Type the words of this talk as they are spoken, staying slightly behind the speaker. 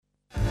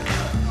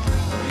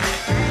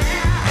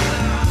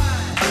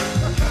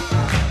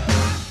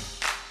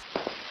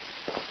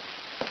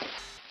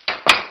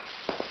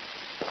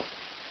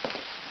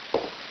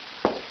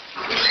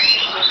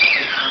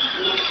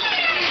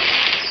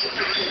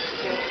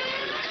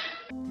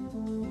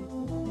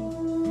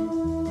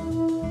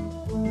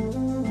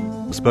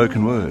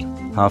Spoken Word,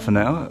 half an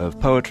hour of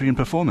poetry and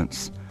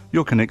performance.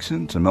 Your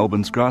connection to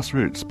Melbourne's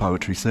grassroots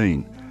poetry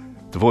scene.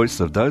 The voice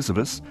of those of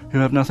us who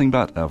have nothing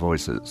but our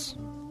voices.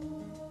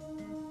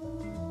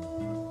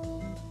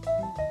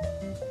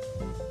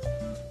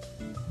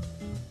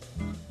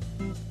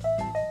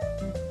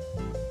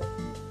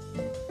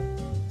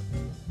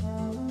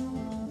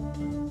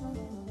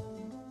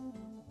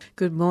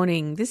 Good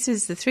morning. This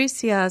is the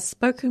 3CR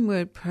Spoken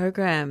Word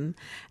program,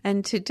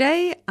 and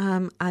today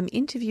I'm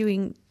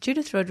interviewing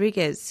Judith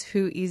Rodriguez,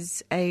 who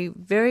is a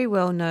very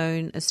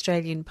well-known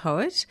Australian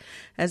poet,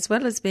 as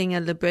well as being a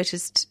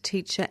librettist,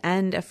 teacher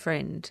and a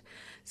friend.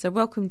 So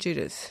welcome,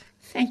 Judith.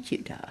 Thank you,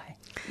 Di.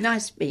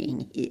 Nice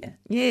being here.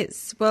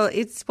 Yes, well,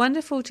 it's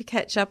wonderful to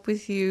catch up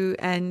with you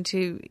and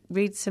to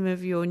read some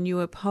of your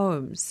newer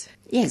poems.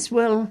 Yes,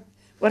 well,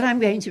 what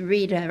I'm going to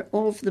read are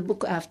all of the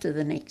book after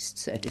the next,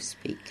 so to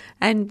speak.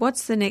 And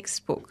what's the next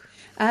book?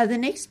 The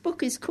next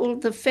book is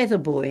called The Feather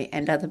Boy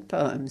and Other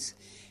Poems,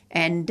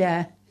 and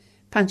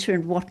Puncher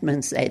and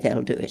Watman say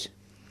they'll do it.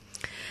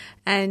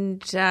 And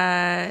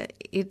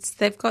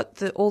they've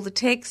got all the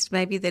text.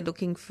 Maybe they're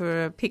looking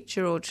for a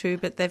picture or two,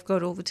 but they've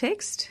got all the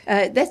text.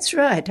 That's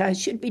right. I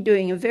should be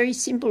doing a very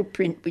simple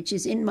print, which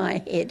is in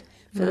my head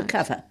for the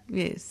cover.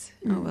 Yes.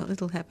 Oh, well,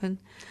 it'll happen.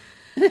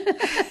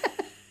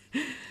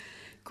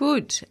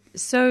 Good.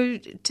 So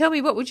tell me,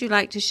 what would you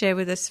like to share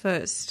with us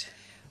first?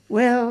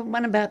 Well,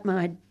 one about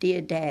my dear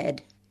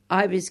dad.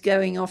 I was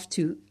going off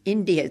to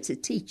India to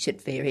teach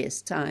at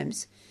various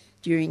times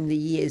during the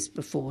years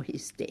before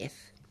his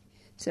death.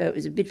 So it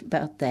was a bit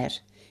about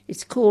that.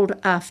 It's called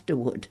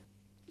Afterward.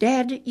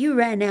 Dad, you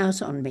ran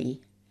out on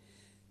me.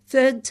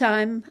 Third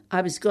time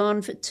I was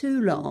gone for too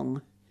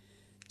long.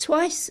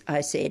 Twice I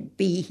said,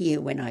 be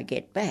here when I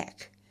get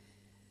back.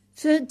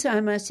 Third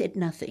time I said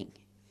nothing.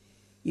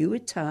 You were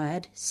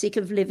tired, sick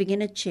of living in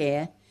a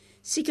chair,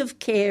 sick of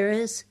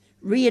carers,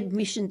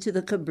 readmission to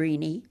the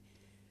Cabrini,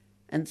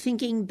 and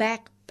thinking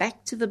back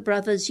to the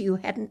brothers you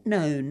hadn't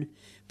known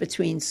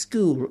between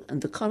school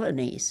and the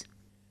colonies.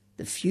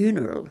 The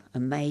funeral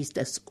amazed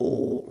us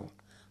all.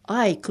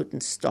 I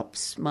couldn't stop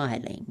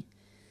smiling.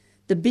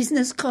 The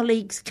business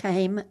colleagues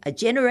came, a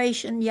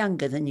generation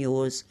younger than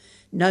yours,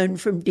 known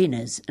from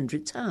dinners and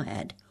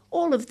retired,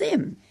 all of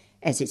them,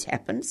 as it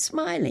happened,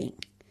 smiling.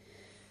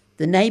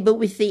 The neighbour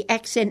with the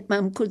accent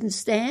Mum couldn't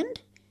stand,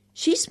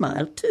 she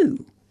smiled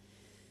too.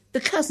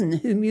 The cousin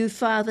whom you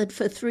fathered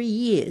for 3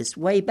 years,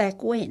 way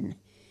back when,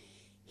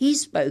 he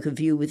spoke of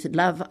you with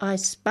love I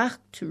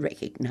sparked to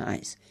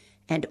recognise,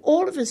 and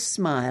all of us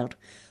smiled,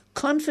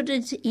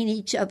 confident in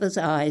each other's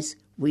eyes,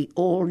 we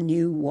all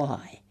knew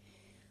why.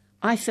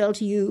 I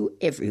felt you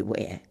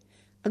everywhere,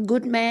 a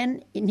good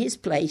man in his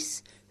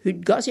place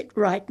who'd got it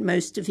right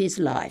most of his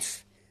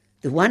life.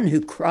 The one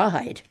who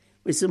cried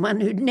was the one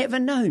who'd never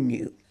known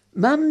you.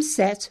 Mum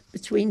sat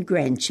between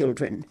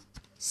grandchildren,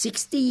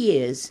 60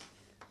 years,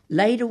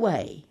 laid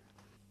away.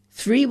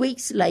 3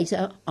 weeks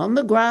later, on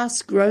the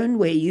grass grown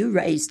where you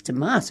raised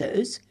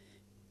tomatoes,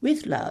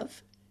 with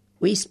love,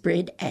 we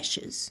spread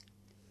ashes.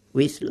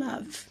 With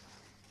love.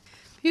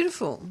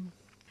 Beautiful.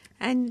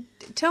 And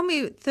tell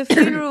me, the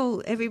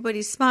funeral,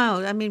 everybody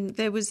smiled. I mean,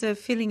 there was a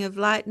feeling of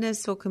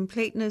lightness or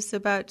completeness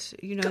about,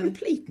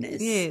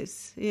 Completeness?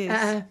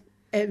 Yes.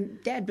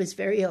 Dad was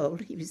very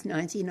old. He was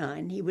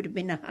 99. He would have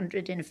been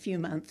 100 in a few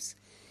months.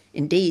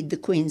 Indeed, the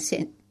Queen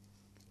sent,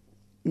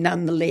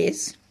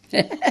 nonetheless,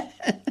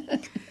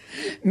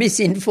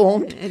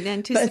 misinformed. An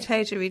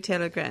anticipatory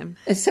telegram.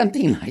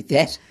 Something like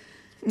that.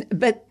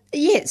 But,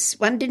 yes,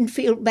 one didn't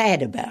feel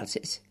bad about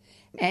it.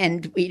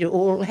 And we'd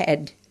all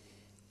had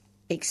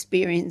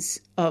experience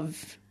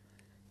of,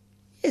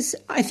 yes,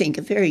 I think,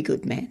 a very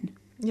good man.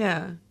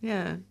 Yeah.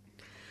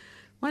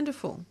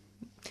 Wonderful.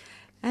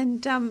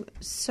 And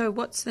so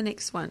what's the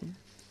next one?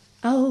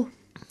 Oh,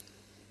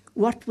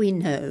 what we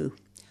know.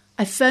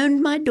 I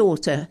phoned my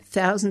daughter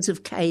thousands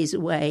of k's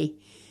away.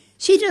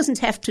 She doesn't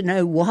have to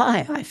know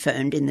why I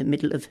phoned in the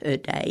middle of her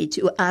day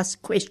to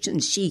ask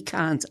questions she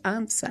can't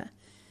answer.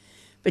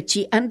 But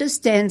she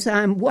understands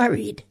I'm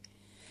worried.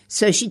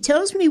 So she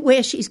tells me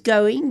where she's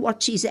going,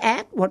 what she's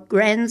at, what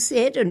Gran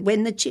said, and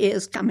when the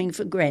chair's coming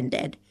for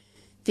Grandad.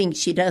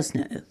 Things she does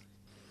know.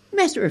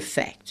 Matter of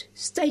fact,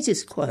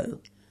 status quo.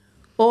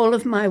 All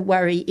of my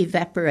worry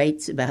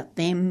evaporates about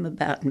them,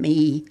 about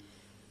me,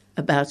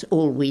 about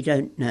all we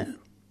don't know.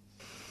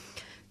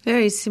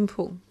 Very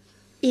simple.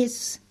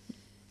 Yes,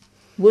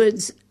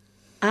 words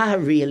are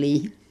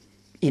really,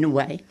 in a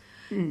way.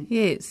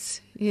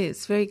 Yes,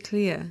 very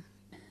clear.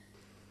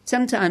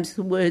 Sometimes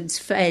the words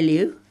fail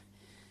you.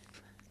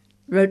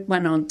 Wrote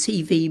one on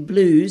TV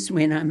Blues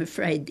when I'm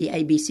afraid the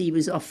ABC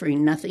was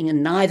offering nothing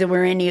and neither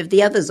were any of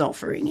the others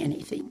offering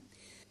anything.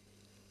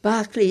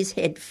 Barclays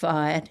head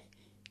fired.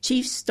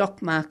 Chief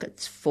stock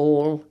markets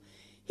fall.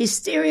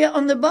 Hysteria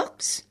on the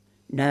box?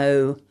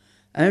 No,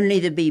 only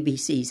the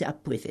BBC's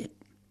up with it.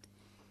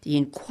 The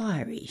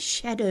inquiry,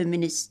 shadow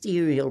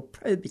ministerial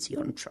probity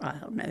on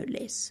trial, no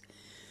less.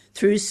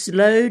 Through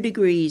slow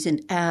degrees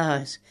and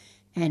hours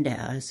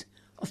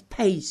of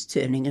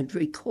page-turning and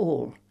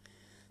recall.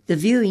 The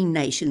viewing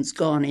nation's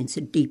gone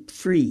into deep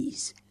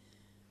freeze.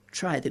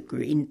 Try the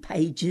green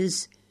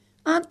pages.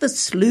 Aren't the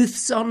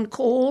sleuths on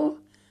call?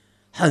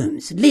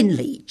 Holmes,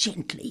 Linley,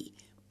 gently.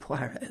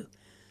 Poirot.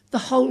 The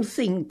whole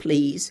thing,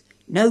 please.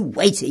 No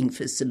waiting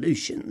for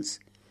solutions.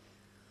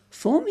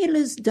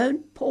 Formulas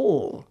don't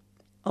pall.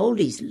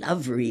 Oldies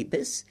love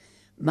Rebus.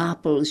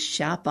 Marple's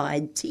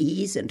sharp-eyed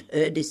tease and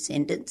her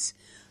descendants.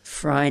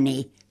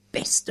 Phryne,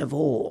 best of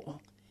all.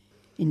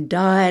 In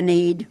dire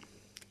need,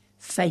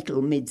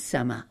 fatal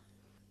midsummer.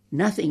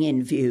 Nothing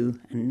in view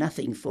and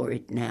nothing for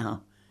it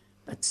now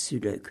but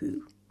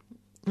Sudoku.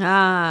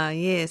 Ah,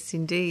 yes,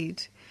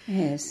 indeed.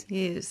 Yes.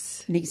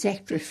 Yes. An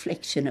exact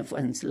reflection of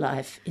one's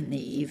life in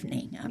the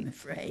evening, I'm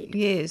afraid.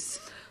 Yes.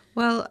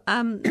 Well,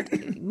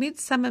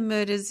 Midsummer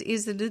Murders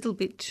is a little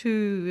bit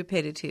too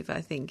repetitive,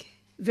 I think.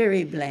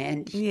 Very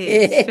bland.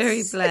 Yes,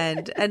 very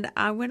bland. And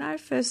when I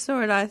first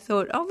saw it, I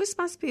thought, oh, this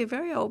must be a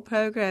very old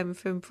program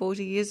from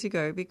 40 years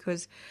ago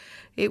because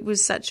it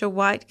was such a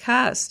white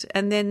cast.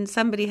 And then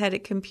somebody had a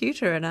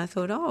computer and I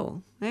thought,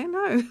 oh,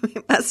 no,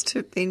 it must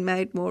have been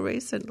made more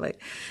recently.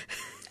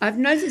 I've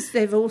noticed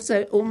they've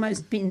also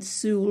almost been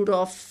sealed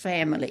off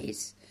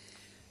families.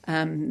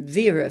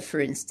 Vera,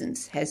 for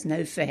instance, has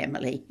no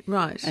family.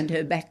 Right. And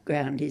her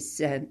background is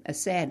a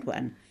sad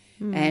one.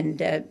 And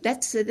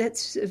that's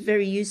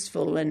very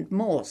useful. And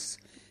Morse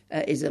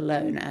is a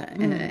loner,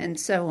 and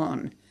so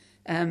on.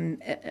 I'm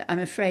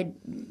afraid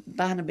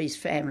Barnaby's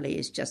family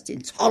is just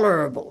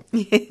intolerable.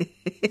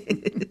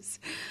 Yes.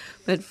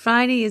 But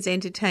Phryne is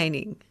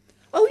entertaining.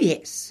 Oh,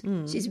 yes.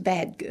 She's a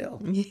bad girl.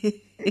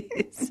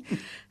 Yes.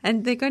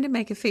 And they're going to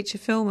make a feature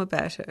film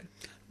about her.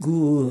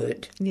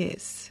 Good.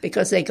 Yes.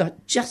 Because they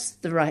got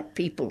just the right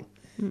people.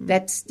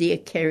 That's dear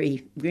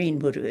Kerry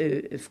Greenwood,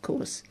 of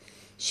course.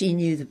 She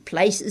knew the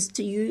places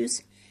to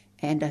use,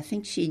 and I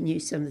think she knew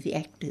some of the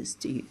actors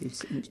to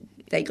use, and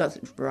they got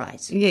it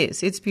right.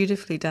 Yes, it's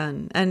beautifully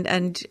done.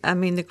 And I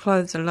mean, the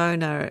clothes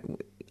alone are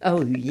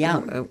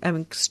yum.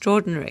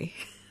 Extraordinary.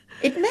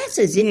 It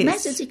matters. It Yes.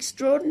 matters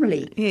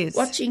extraordinarily. Yes.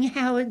 Watching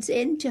Howard's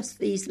End just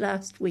these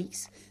last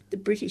weeks, the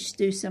British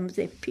do some of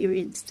their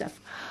period stuff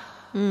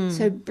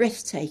so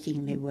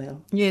breathtakingly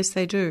well. Yes,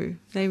 they do.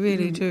 They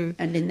really do.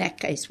 And in that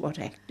case, what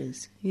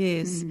actors?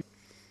 Yes.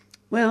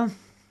 Well,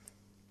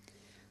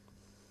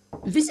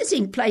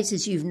 visiting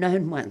places you've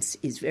known once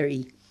is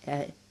very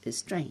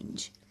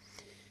strange.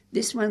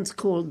 This one's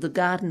called The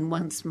Garden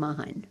Once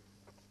Mine.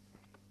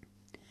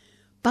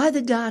 By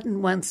the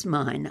garden once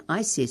mine,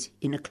 I sit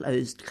in a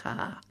closed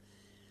car.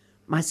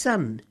 My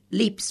son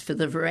leaps for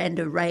the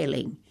veranda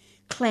railing,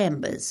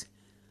 clambers.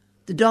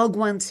 The dog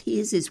once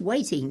his is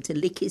waiting to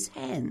lick his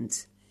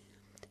hands.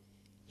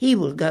 He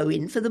will go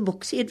in for the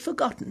books he had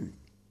forgotten,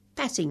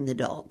 patting the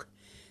dog,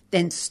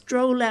 then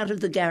stroll out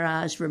of the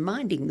garage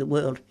reminding the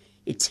world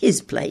it's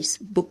his place,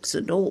 books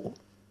and all.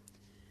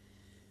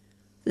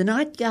 The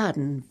night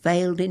garden,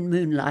 veiled in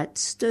moonlight,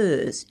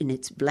 stirs in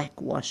its black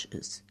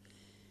washes.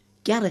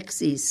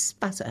 Galaxies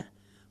sputter,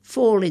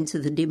 fall into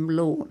the dim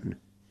lawn.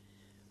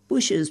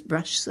 Bushes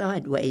brush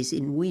sideways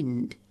in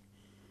wind.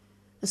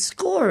 A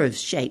score of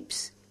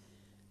shapes.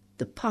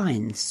 The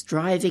pine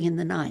striving in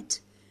the night.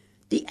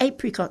 The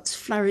apricots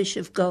flourish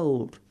of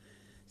gold.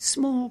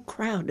 Small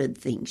crowded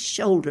things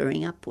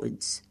shouldering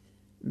upwards.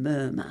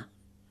 Murmur.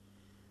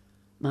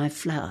 My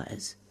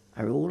flowers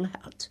are all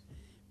out,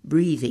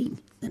 breathing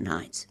the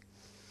night.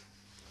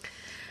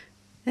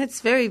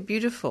 That's very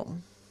beautiful.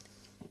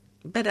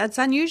 But it's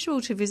unusual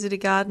to visit a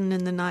garden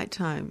in the night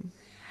time.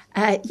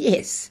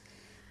 Yes.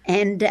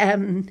 And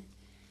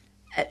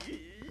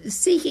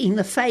seeking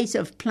the fate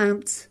of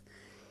plants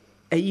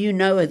you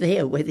know are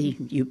there, whether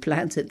you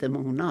planted them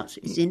or not,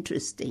 is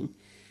interesting.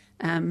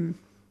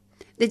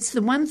 It's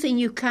the one thing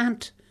you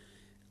can't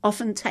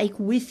often take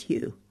with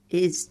you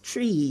is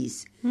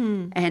trees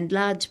and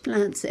large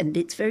plants, and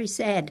it's very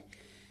sad.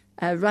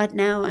 Right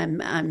now I'm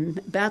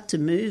about to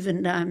move,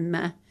 and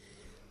I'm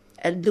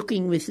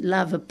looking with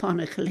love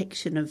upon a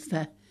collection of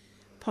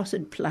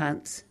potted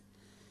plants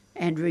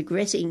and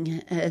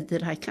regretting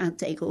that I can't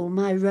take all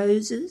my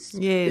roses,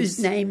 whose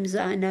names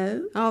I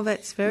know. Oh,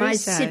 that's very my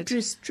sad.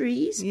 citrus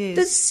trees, Yes.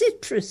 the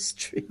citrus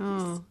trees.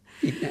 Oh.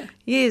 You know.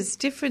 Yes,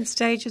 different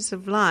stages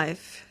of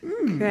life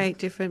create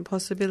different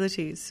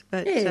possibilities.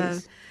 But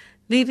Yes.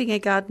 leaving a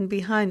garden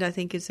behind, I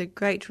think, is a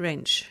great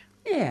wrench.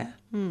 Yeah.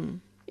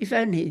 If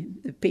only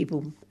the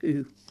people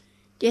who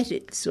get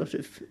it sort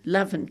of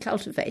love and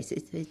cultivate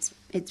it,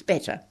 it's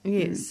better.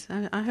 Yes,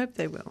 I hope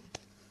they will.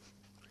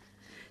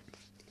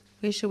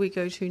 Where shall we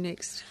go to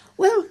next?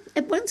 Well,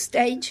 at one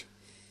stage,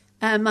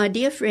 my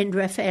dear friend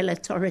Rafaela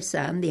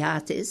Torresan, the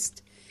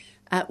artist,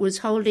 was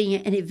holding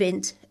an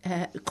event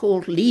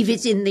called Leave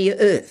It in the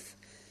Earth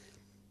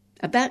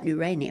about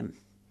uranium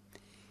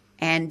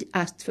and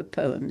asked for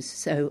poems,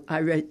 so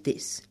I wrote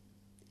this.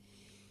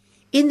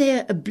 In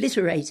their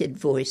obliterated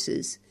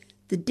voices,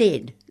 the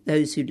dead,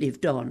 those who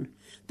lived on,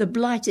 the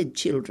blighted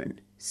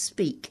children,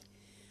 speak,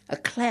 a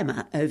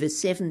clamour over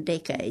 7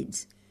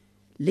 decades.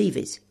 Leave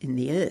it in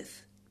the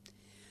earth.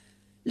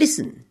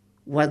 Listen,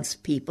 once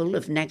people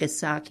of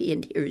Nagasaki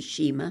and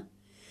Hiroshima,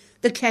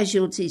 the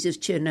casualties of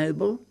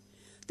Chernobyl,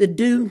 the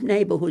doomed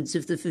neighbourhoods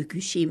of the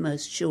Fukushima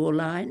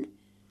shoreline,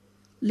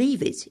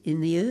 leave it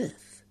in the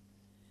earth.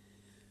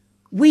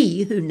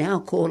 We who now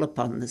call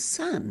upon the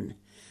sun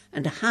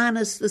and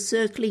harness the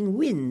circling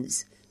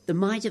winds, the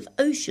might of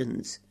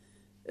oceans,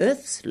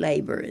 earth's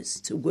labourers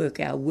to work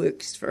our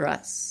works for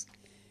us,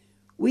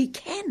 we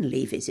can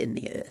leave it in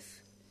the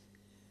earth.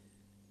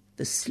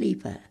 The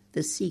sleeper,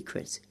 the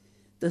secret,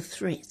 the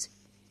threat,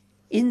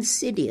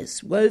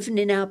 insidious, woven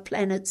in our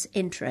planet's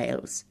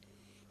entrails,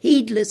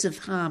 heedless of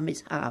harm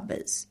it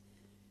harbours.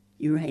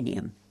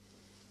 Uranium,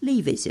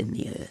 leave it in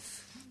the earth.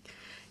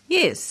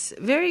 Yes,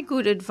 very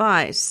good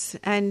advice.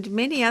 And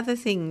many other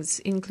things,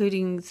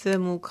 including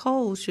thermal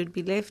coal, should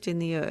be left in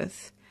the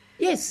earth.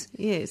 Yes.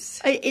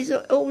 Yes. It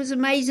always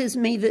amazes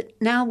me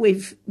that now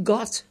we've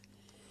got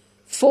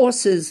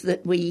forces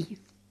that we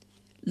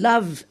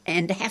love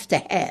and have to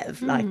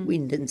have, like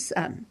wind and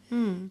sun.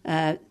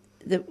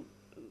 The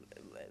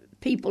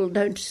people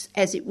don't,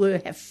 as it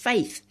were, have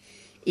faith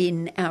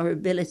in our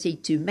ability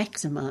to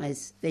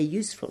maximise their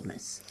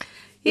usefulness.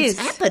 Yes. It's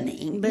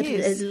happening, but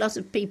Yes. there's a lot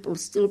of people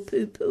still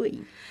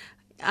poo-pooing.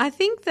 I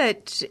think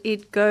that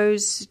it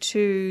goes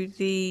to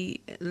the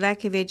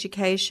lack of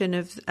education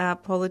of our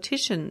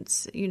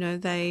politicians. You know,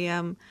 they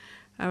are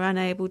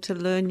unable to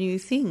learn new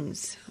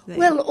things.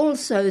 Well,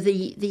 also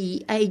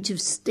the age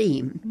of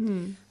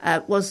steam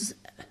was,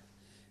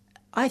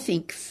 I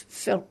think,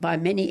 felt by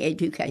many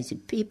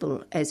educated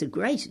people as a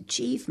great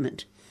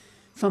achievement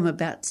from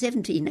about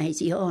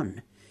 1780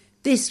 on.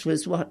 This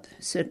was what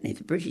certainly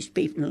the British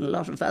people and a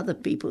lot of other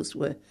peoples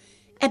were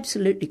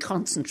absolutely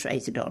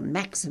concentrated on,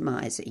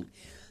 maximising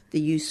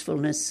the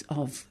usefulness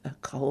of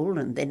coal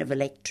and then of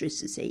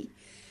electricity,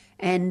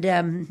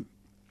 and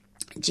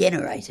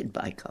generated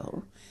by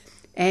coal.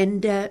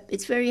 And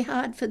it's very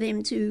hard for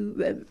them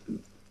to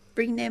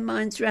bring their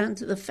minds round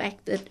to the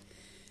fact that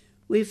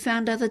we've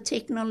found other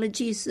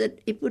technologies that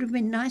it would have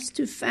been nice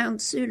to have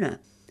found sooner.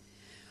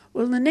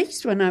 Well, the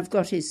next one I've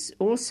got is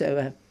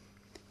also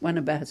one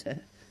about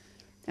a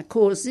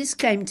cause. This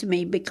came to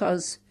me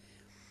because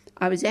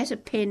I was at a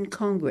Penn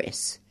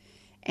Congress,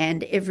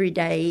 and every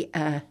day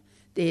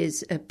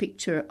there's a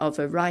picture of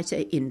a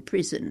writer in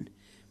prison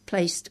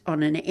placed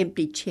on an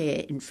empty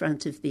chair in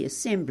front of the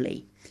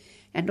assembly.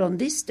 And on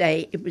this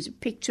day, it was a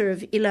picture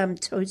of Ilham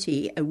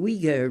Tohti, a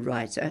Uyghur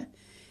writer,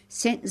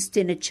 sentenced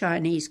in a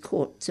Chinese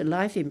court to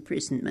life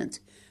imprisonment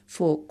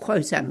for,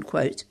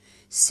 quote-unquote,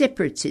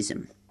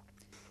 separatism.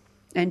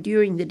 And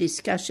during the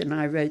discussion,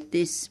 I wrote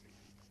this: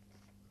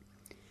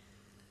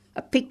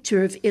 a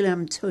picture of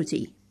Ilham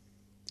Tohti.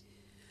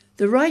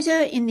 The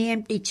writer in the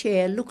empty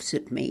chair looks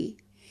at me.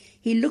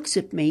 He looks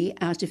at me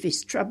out of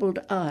his troubled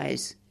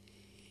eyes.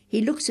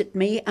 He looks at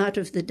me out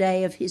of the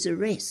day of his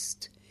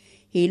arrest.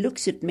 He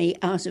looks at me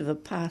out of a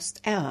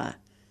past hour,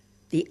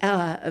 the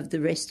hour of the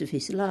rest of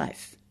his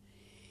life.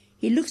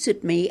 He looks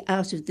at me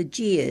out of the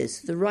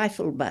jeers, the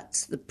rifle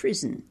butts, the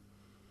prison.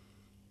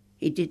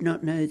 He did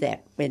not know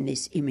that when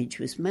this image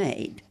was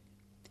made.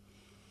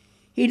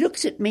 He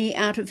looks at me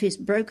out of his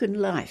broken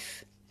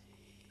life.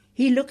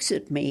 He looks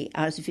at me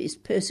out of his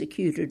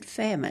persecuted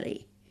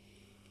family.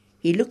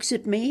 He looks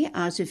at me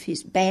out of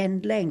his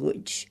banned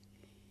language.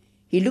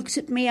 He looks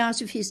at me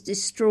out of his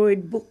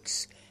destroyed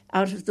books,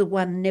 out of the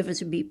one never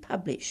to be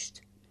published.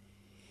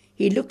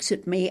 He looks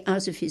at me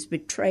out of his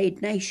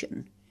betrayed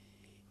nation.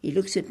 He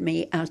looks at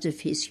me out of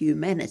his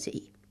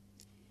humanity.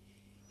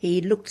 He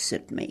looks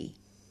at me.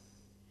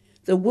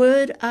 The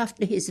word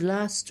after his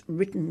last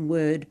written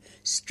word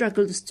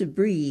struggles to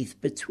breathe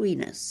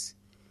between us.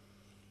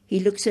 He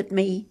looks at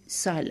me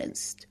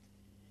silenced.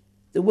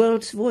 The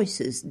world's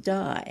voices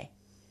die.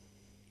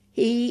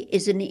 He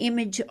is an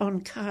image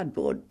on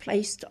cardboard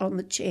placed on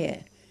the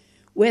chair,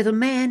 where the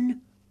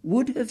man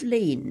would have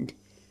leaned,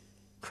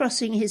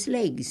 crossing his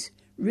legs,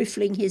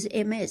 riffling his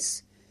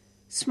MS,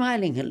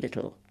 smiling a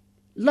little,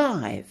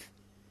 live,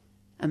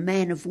 a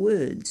man of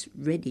words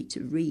ready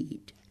to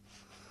read.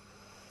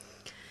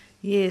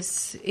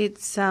 Yes,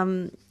 it's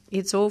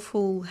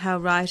awful how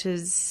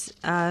writers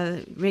are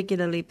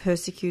regularly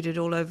persecuted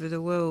all over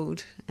the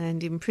world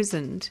and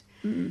imprisoned.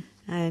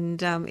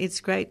 And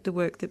it's great the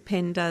work that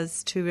Penn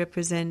does to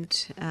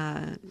represent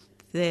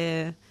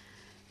their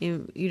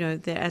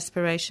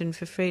aspiration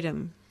for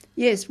freedom.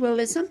 Yes, well,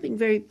 there's something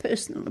very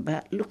personal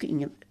about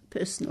looking at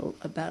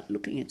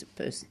a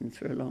person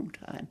for a long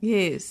time.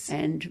 Yes,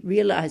 And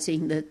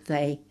realising that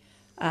they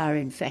are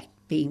in fact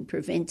being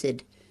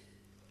prevented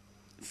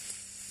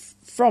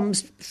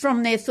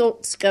from their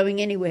thoughts going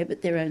anywhere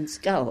but their own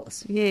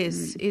skulls.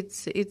 yes,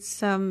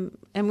 it's and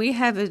we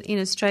have it in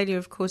Australia,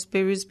 of course.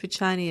 Behrouz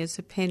Boochani is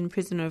a Penn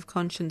prisoner of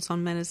conscience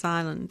on Manus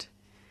Island.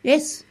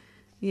 Yes.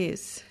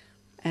 Yes,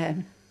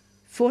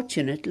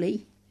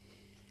 Fortunately,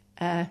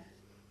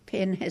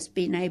 Penn has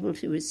been able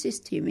to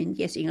assist him in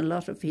getting a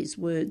lot of his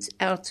words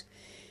out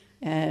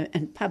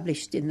and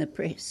published in the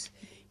press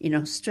in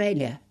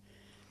Australia.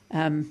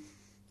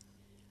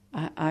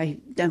 I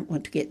don't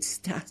want to get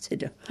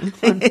started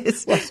on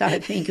Yes. what I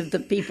think of the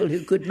people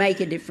who could make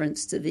a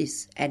difference to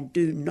this and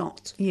do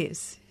not.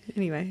 Yes.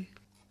 Anyway.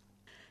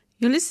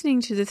 You're listening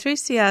to the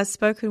 3CR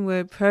Spoken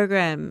Word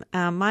program.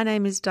 My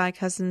name is Di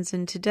Cousins,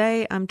 and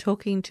today I'm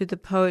talking to the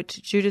poet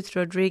Judith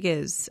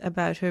Rodriguez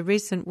about her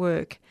recent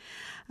work.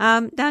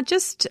 Now,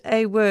 just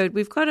a word.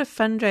 We've got a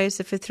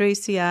fundraiser for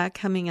 3CR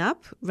coming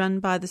up, run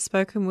by the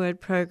Spoken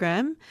Word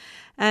program.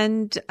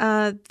 And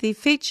the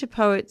feature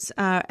poets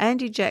are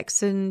Andy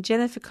Jackson,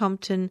 Jennifer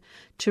Compton,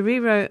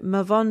 Toriro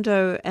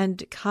Mavondo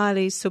and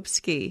Kylie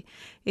Supski.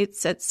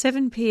 It's at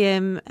 7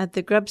 p.m. at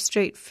the Grub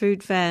Street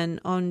Food Van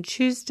on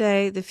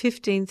Tuesday, the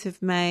 15th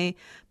of May,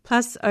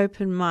 plus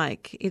open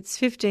mic. It's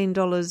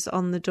 $15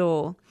 on the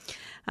door.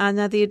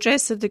 Now, the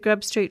address of the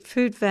Grub Street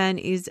Food Van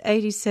is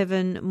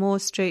 87 Moore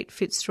Street,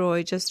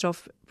 Fitzroy, just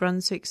off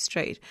Brunswick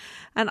Street.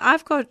 And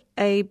I've got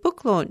a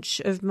book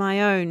launch of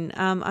my own.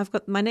 I've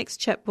got my next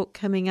chapbook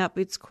coming up.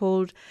 It's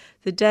called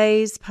The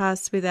Days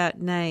Pass Without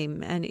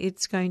Name, and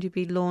it's going to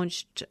be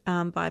launched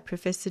by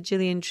Professor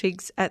Gillian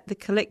Triggs at the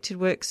Collected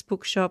Works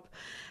Bookshop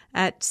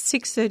at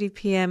 6:30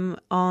 p.m.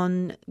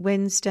 on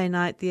Wednesday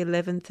night, the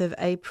 11th of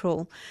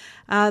April.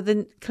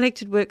 The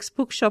Collected Works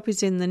Bookshop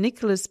is in the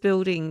Nicholas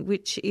Building,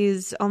 which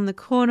is on the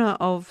corner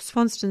of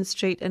Swanston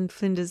Street and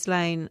Flinders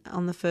Lane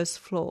on the first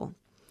floor.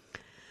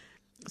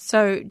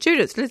 So,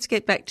 Judith, let's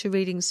get back to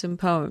reading some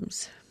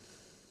poems.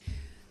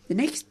 The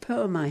next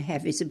poem I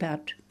have is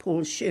about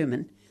Paul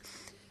Sherman,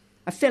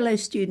 a fellow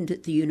student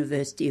at the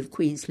University of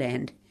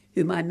Queensland,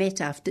 whom I met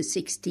after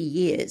 60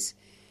 years.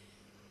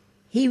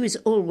 He was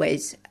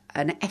always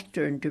an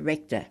actor and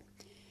director,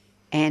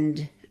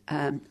 and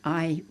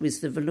I was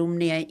the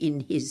volumnia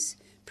in his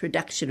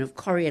production of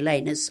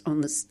Coriolanus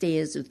on the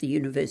stairs of the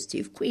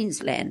University of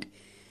Queensland.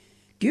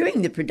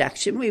 During the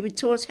production, we were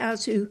taught how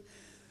to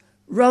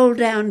roll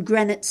down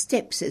granite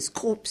steps as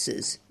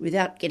corpses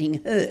without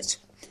getting hurt.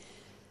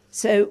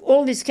 So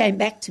all this came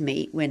back to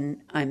me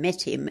when I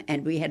met him,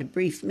 and we had a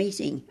brief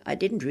meeting. I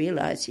didn't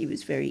realise he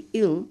was very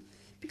ill,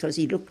 because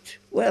he looked,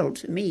 well,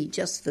 to me,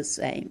 just the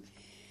same.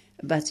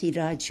 But he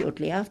died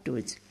shortly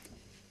afterwards.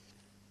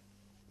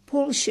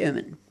 Paul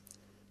Sherman.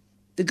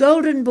 The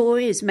Golden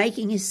Boy is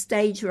making his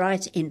stage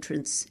right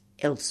entrance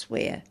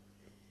elsewhere.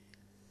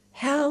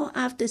 How,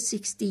 after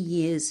 60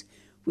 years,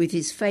 with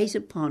his fate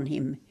upon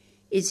him,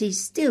 is he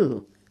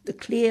still the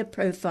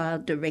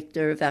clear-profiled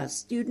director of our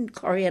student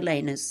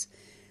Coriolanus,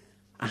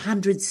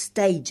 100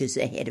 stages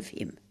ahead of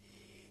him,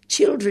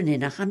 children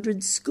in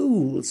 100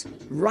 schools,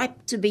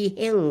 ripe to be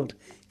held,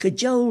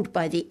 cajoled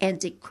by the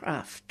antic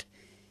craft,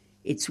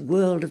 its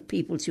world of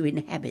people to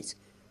inhabit,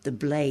 the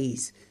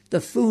blaze,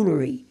 the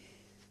foolery,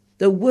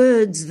 the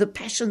words, the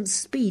passion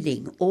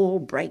speeding, all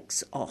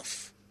breaks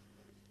off.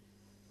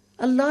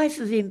 A life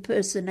of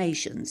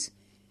impersonations,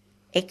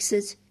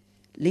 exit,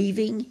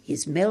 leaving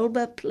his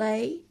Melba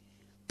play,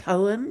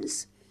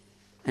 poems,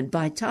 and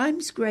by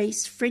time's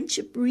grace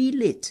friendship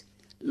relit,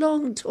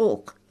 long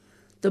talk,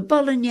 the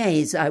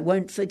bolognese I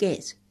won't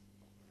forget,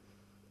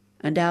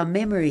 and our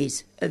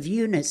memories of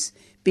Eunice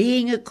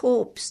being a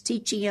corpse,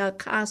 teaching our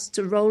cast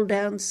to roll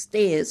down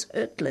stairs,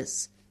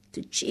 hurtless,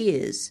 to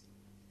cheers.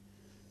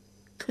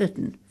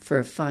 Curtain for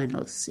a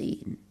final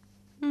scene.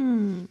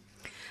 A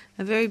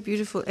very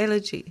beautiful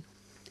elegy.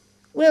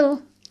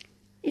 Well,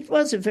 it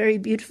was a very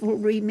beautiful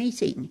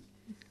re-meeting.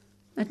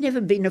 I'd never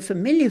been a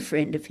familiar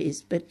friend of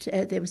his, but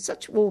there was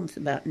such warmth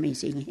about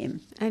meeting him.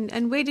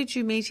 And where did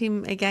you meet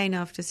him again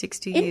after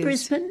 60 years? In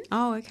Brisbane.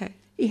 Oh, okay.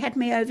 He had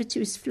me over to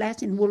his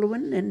flat in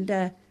Wooloowin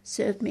and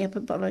served me up a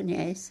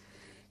bolognese.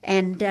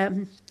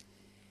 And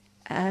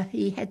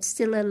he had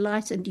still a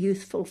light and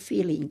youthful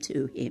feeling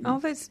to him. Oh,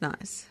 that's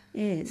nice.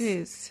 Yes.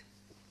 Yes.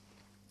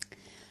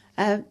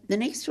 The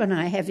next one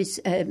I have is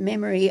a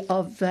memory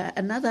of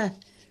another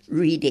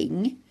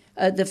reading.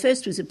 The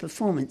first was a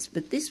performance,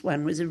 but this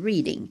one was a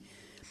reading.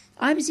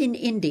 I was in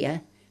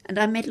India and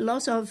I met a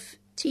lot of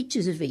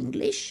teachers of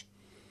English,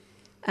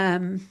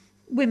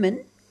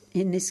 women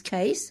in this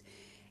case,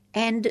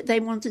 and they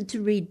wanted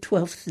to read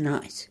Twelfth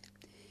Night.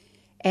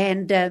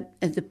 And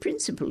the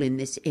principal in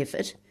this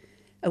effort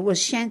was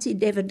Shanti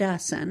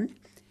Devadasan,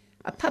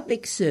 a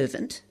public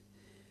servant,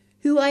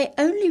 who I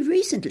only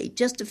recently,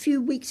 just a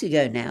few weeks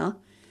ago now,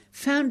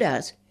 found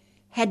out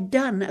had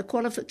done a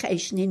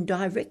qualification in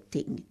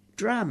directing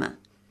drama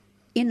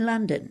in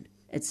London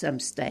at some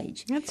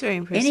stage. That's very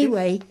impressive.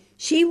 Anyway,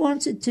 she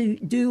wanted to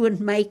do and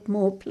make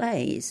more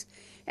plays,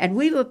 and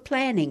we were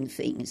planning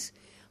things.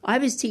 I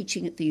was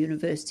teaching at the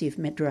University of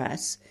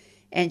Madras,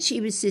 and she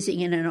was sitting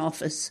in an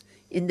office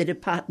in the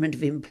Department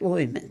of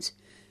Employment,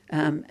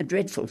 a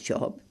dreadful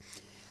job.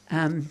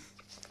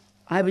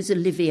 I was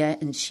Olivia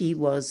and she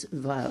was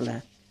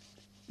Viola.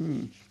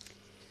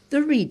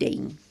 The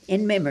reading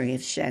in memory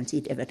of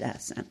Shanti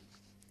Devadasan.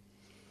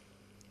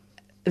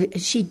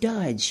 She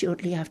died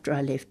shortly after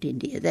I left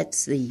India.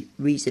 That's the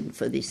reason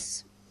for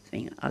this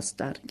thing. I'll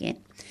start again.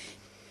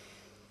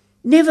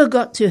 Never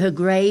got to her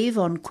grave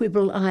on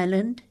Quibble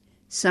Island.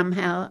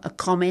 Somehow a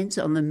comment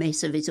on the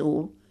mess of it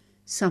all.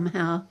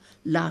 Somehow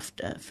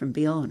laughter from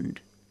beyond.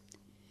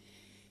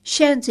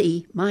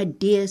 Shanti, my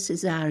dear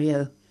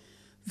Cesario,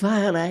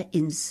 Viola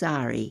in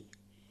Sari,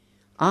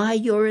 I,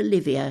 your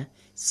Olivia,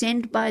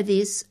 send by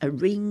this a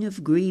ring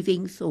of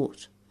grieving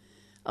thought,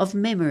 of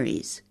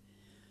memories.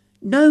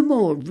 No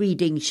more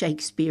reading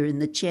Shakespeare in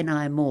the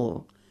Chennai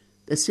Mall,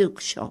 the silk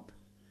shop.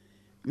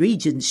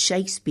 Regions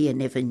Shakespeare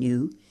never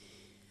knew,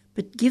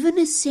 but given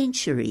a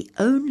century,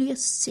 only a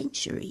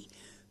century,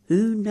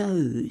 who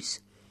knows?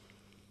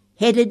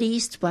 Headed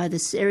east by the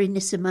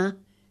Serenissima,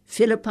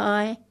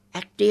 Philippi,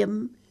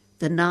 Actium,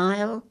 the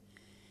Nile,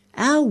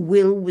 our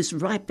will was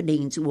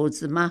ripening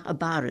towards the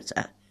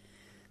Mahabharata,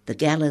 the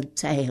gallant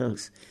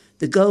tales,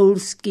 the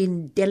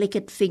gold-skinned,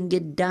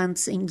 delicate-fingered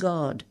dancing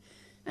god,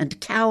 and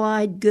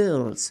cow-eyed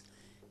girls,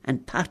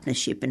 and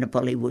partnership in a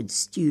Bollywood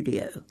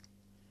studio.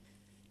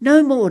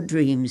 No more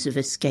dreams of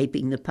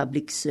escaping the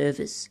public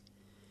service.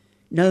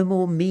 No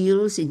more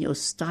meals in your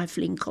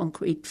stifling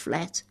concrete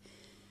flat.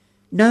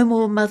 No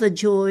more mother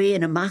joy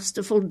in a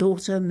masterful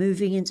daughter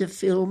moving into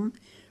film,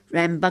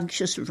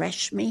 rambunctious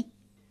Rashmi.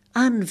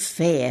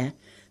 Unfair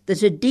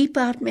that a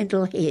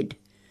departmental head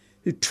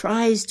who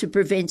tries to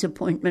prevent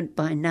appointment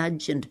by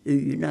nudge and who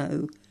you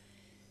know,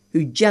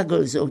 who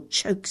juggles or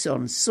chokes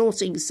on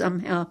sorting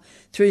somehow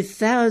through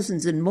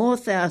thousands and more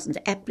thousand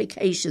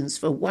applications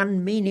for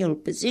one menial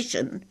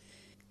position,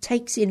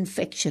 takes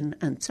infection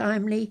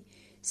untimely,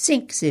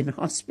 sinks in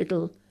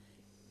hospital,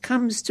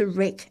 comes to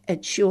wreck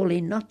at surely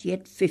not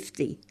yet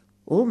 50,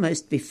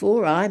 almost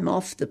before I'm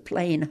off the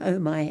plane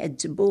home I had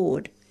to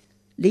board,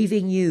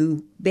 leaving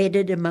you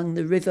bedded among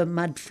the river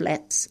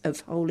mudflats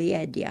of Holy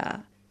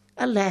Adyar,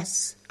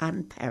 alas,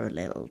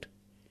 unparalleled.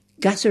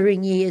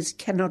 Guttering ears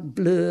cannot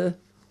blur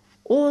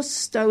or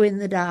stow in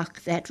the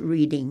dark that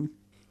reading.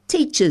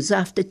 Teachers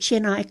after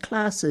Chennai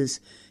classes,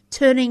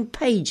 turning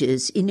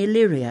pages in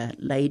Illyria,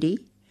 lady,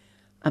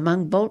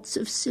 among bolts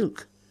of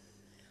silk.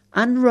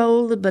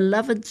 Unroll the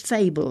beloved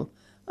fable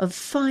of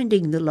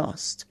finding the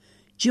lost,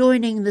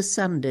 joining the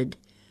sundered,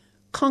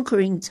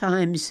 conquering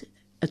time's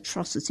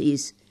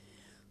atrocities,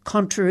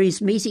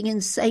 contraries meeting in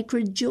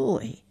sacred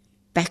joy,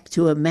 back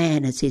to a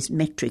man at his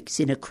metrics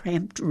in a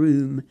cramped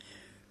room,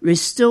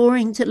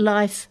 restoring to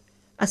life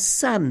a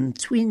son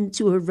twin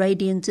to a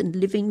radiant and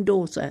living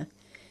daughter,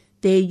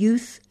 their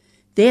youth,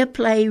 their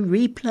play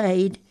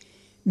replayed,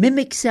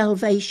 mimic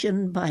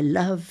salvation by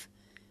love,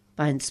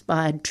 by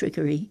inspired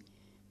trickery,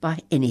 by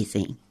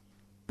anything,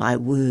 by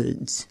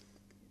words.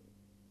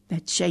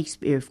 That's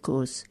Shakespeare, of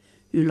course,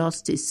 who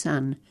lost his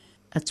son,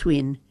 a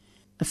twin,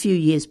 a few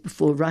years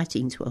before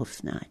writing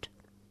Twelfth Night.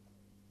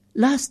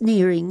 Last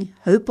nearing,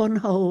 hope on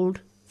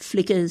hold,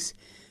 flickers,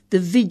 the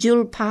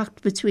vigil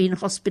parked between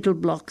hospital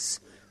blocks,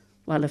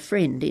 while a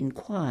friend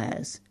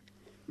inquires.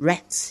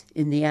 Rats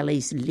in the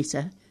alleys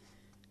litter,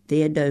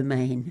 their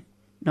domain,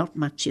 not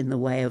much in the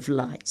way of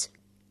light.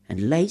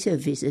 And later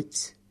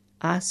visits,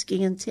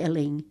 asking and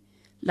telling,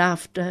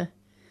 laughter,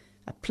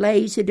 a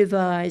play to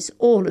devise,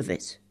 all of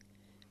it.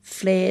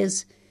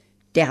 Flares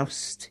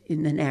doused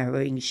in the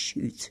narrowing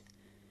chute.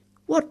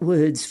 What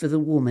words for the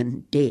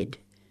woman dead?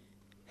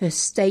 Her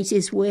state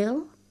is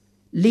well?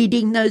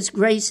 Leading those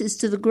graces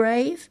to the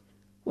grave?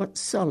 What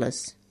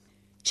solace?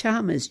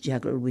 Charmers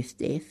juggle with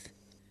death.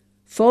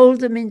 Fold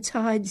them in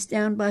tides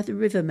down by the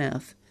river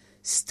mouth.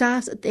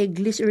 Start at their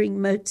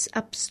glittering moats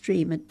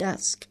upstream at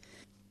dusk.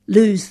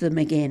 Lose them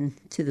again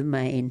to the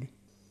main.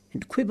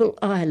 And Quibble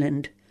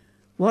Island,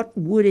 what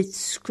would its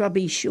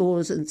scrubby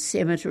shores and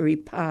cemetery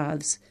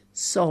paths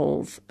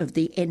solve of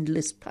the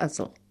endless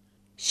puzzle?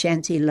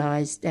 Shanti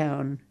lies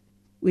down.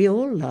 We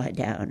all lie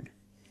down.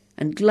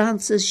 And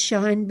glances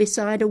shine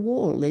beside a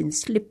wall, then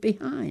slip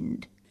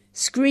behind.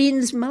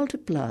 Screens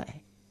multiply.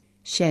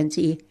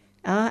 Shanti,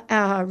 our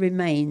hour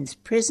remains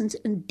present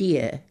and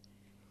dear,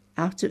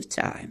 out of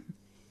time,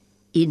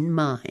 in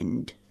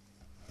mind.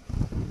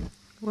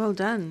 Well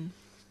done.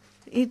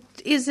 It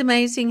is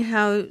amazing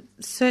how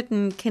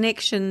certain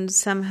connections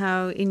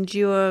somehow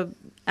endure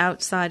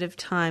outside of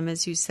time,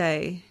 as you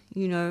say,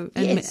 you know,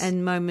 and, yes.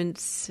 and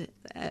moments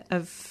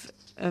of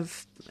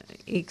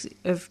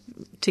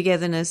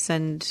togetherness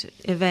and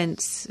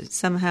events,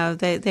 somehow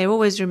they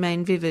always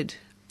remain vivid.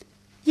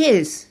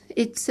 Yes,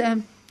 it's...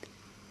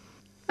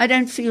 I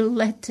don't feel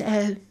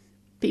that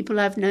people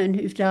I've known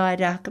who've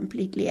died are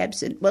completely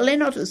absent. Well, they're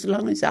not as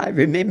long as I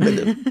remember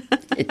them.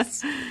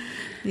 Yes.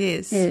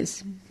 Yes.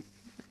 Yes.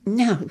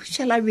 Now,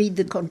 shall I read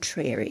the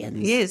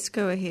contrarians? Yes,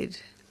 go ahead.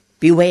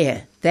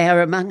 Beware, they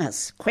are among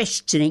us,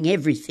 questioning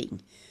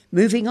everything,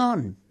 moving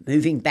on,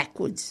 moving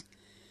backwards,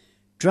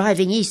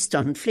 driving east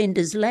on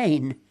Flinders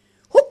Lane,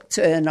 hook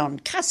turn on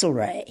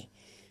Castlereagh,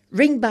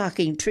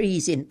 ring-barking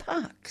trees in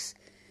parks,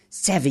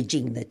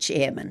 savaging the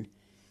chairman,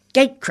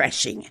 gate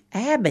crashing, a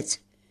habit,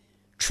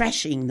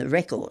 trashing the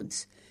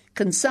records,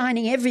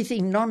 consigning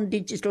everything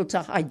non-digital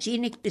to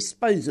hygienic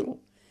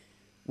disposal,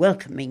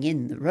 welcoming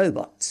in the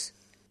robots.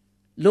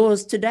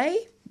 Laws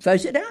today,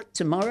 voted out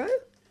tomorrow.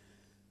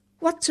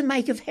 What to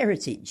make of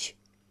heritage?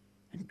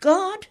 And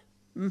God?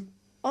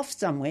 Off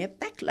somewhere,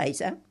 back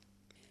later.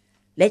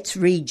 Let's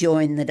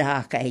rejoin the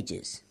Dark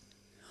Ages.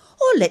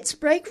 Or let's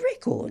break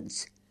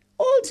records.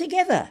 All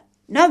together.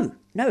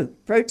 No,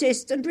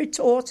 protest and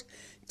retort,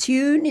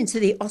 tune into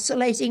the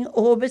oscillating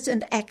orbit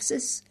and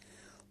axis,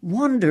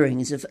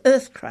 wanderings of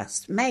earth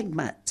crust,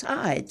 magma,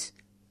 tides,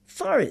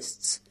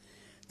 forests,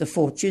 the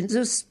fortunes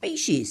of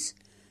species,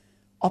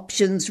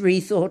 options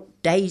rethought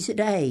day to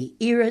day,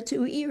 era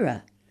to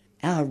era,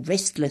 our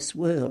restless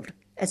world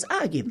as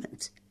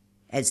argument,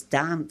 as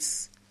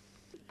dance.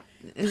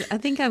 I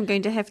think I'm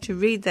going to have to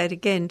read that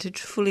again to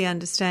fully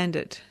understand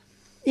it.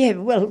 Yeah,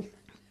 well,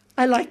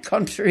 I like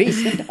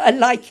contraries and I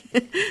like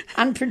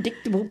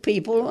unpredictable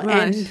people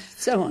and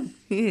so on.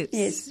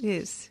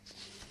 Yes.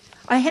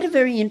 I had a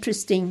very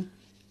interesting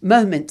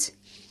moment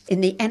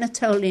in the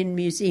Anatolian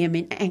Museum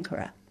in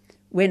Ankara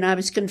when I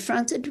was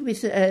confronted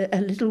with a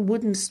little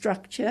wooden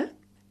structure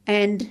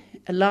and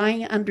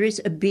lying under it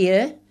a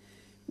bier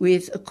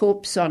with a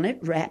corpse on it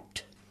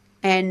wrapped,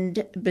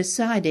 and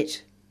beside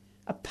it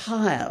a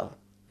pile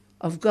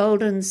of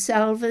golden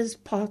salvers,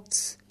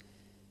 pots,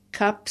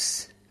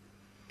 cups,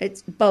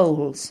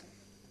 bowls.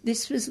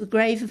 This was the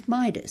grave of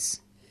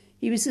Midas.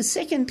 He was the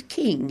second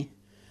king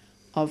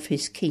of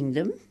his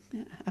kingdom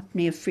up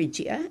near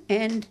Phrygia,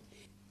 and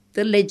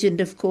the legend,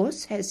 of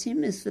course, has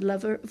him as the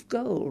lover of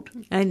gold.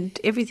 And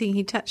everything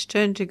he touched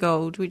turned to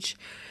gold, which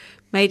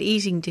made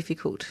eating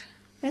difficult.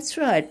 That's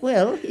right.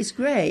 Well, his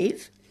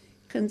grave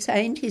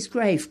contained his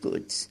grave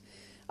goods.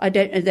 I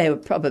don't know, they were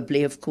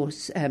probably, of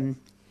course,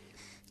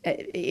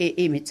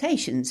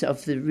 imitations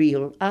of the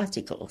real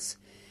articles.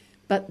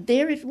 But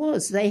there it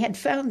was. They had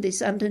found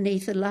this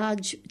underneath a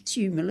large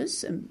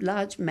tumulus, a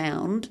large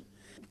mound,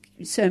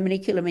 so many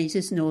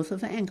kilometres north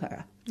of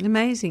Ankara.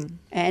 Amazing.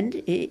 And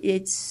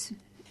it's...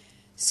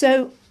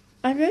 So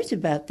I wrote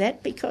about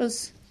that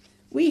because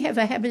we have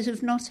a habit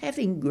of not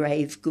having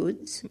grave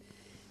goods.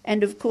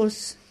 And, of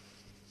course,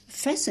 the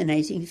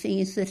fascinating thing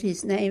is that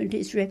his name and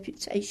his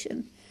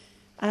reputation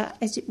are,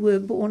 as it were,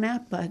 borne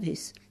out by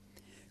this.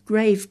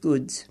 Grave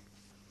goods,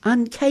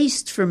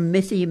 uncased from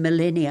mythy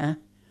millennia,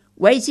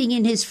 waiting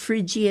in his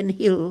Phrygian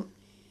hill,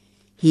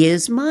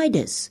 here's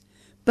Midas,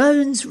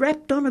 bones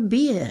wrapped on a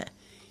bier,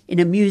 in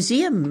a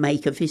museum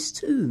make of his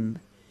tomb.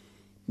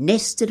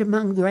 Nested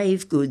among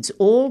grave goods,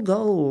 all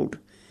gold,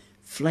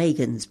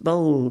 flagons,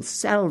 bowls,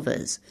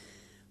 salvers,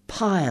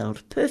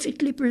 piled,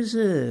 perfectly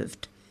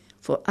preserved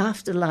for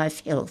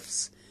afterlife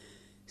healths,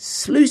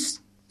 sluiced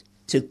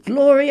to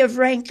glory of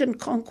rank and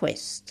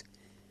conquest.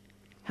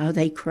 How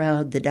they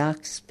crowd the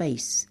dark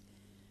space,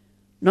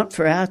 not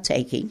for our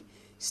taking,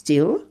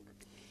 still,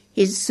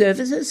 his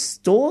services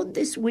stored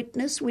this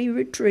witness we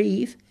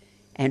retrieve,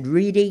 and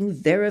reading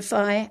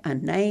verify a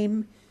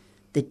name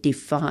that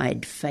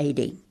defied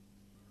fading.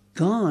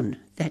 Gone,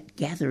 that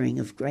gathering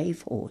of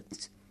grave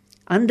hoards.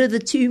 Under the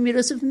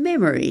tumulus of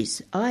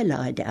memories I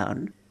lie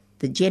down.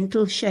 The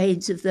gentle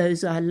shades of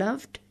those I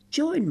loved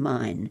join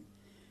mine.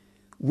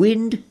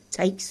 Wind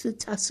takes the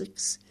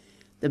tussocks.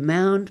 The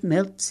mound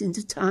melts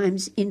into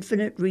time's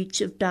infinite reach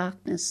of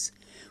darkness,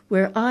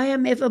 where I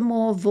am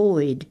evermore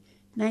void,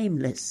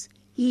 nameless,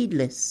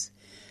 heedless.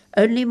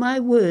 Only my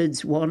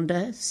words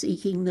wander,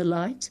 seeking the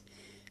light,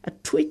 a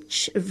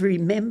twitch of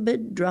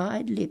remembered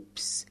dried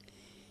lips.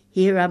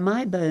 Here are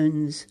my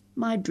bones,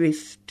 my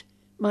drift,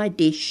 my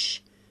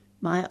dish,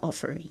 my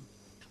offering.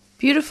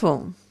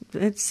 Beautiful.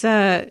 It's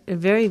a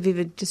very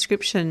vivid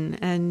description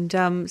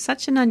and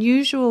such an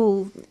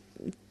unusual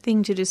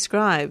thing to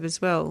describe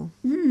as well,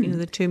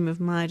 the tomb of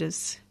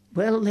Midas.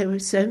 Well, there were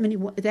so many.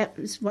 That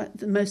was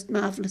the most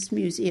marvellous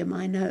museum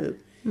I know.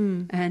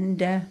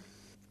 And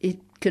it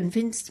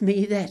convinced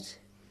me that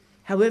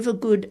however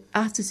good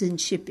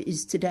artisanship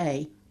is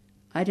today,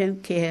 I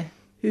don't care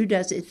who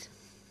does it,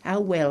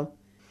 how well,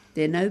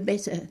 they're no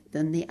better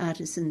than the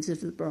artisans of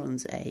the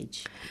Bronze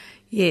Age.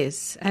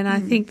 Yes, and I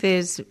think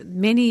there's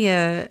many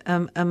a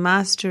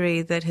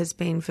mastery that has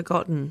been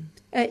forgotten.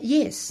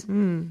 Yes,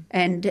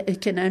 and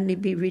it can only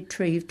be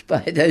retrieved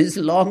by those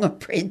long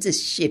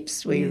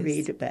apprenticeships we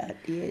read about,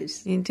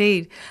 yes.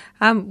 Indeed.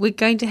 We're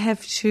going to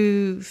have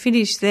to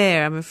finish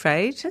there, I'm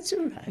afraid. That's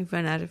all right. We've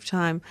run out of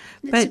time.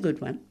 That's a good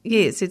one.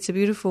 Yes, it's a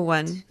beautiful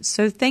one.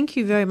 So thank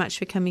you very much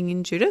for coming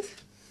in,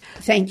 Judith.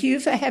 Thank you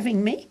for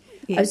having me.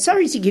 Yes. I'm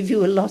sorry to give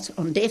you a lot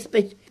on death,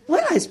 but,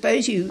 well, I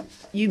suppose you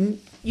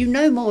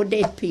know more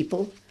dead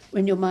people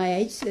when you're my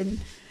age than...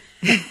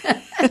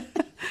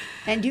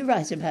 And you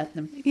write about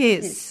them.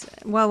 Yes.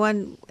 Well,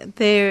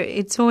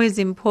 it's always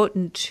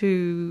important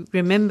to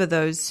remember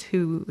those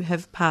who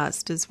have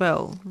passed as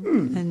well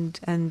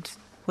and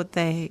what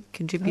they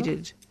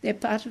contributed. Oh, they're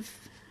part of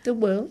the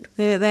world.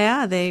 They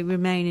are. They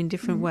remain in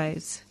different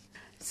ways.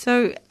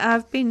 So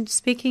I've been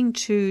speaking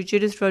to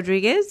Judith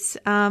Rodriguez.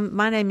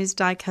 My name is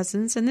Di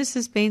Cousins, and this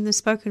has been the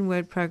Spoken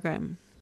Word Program.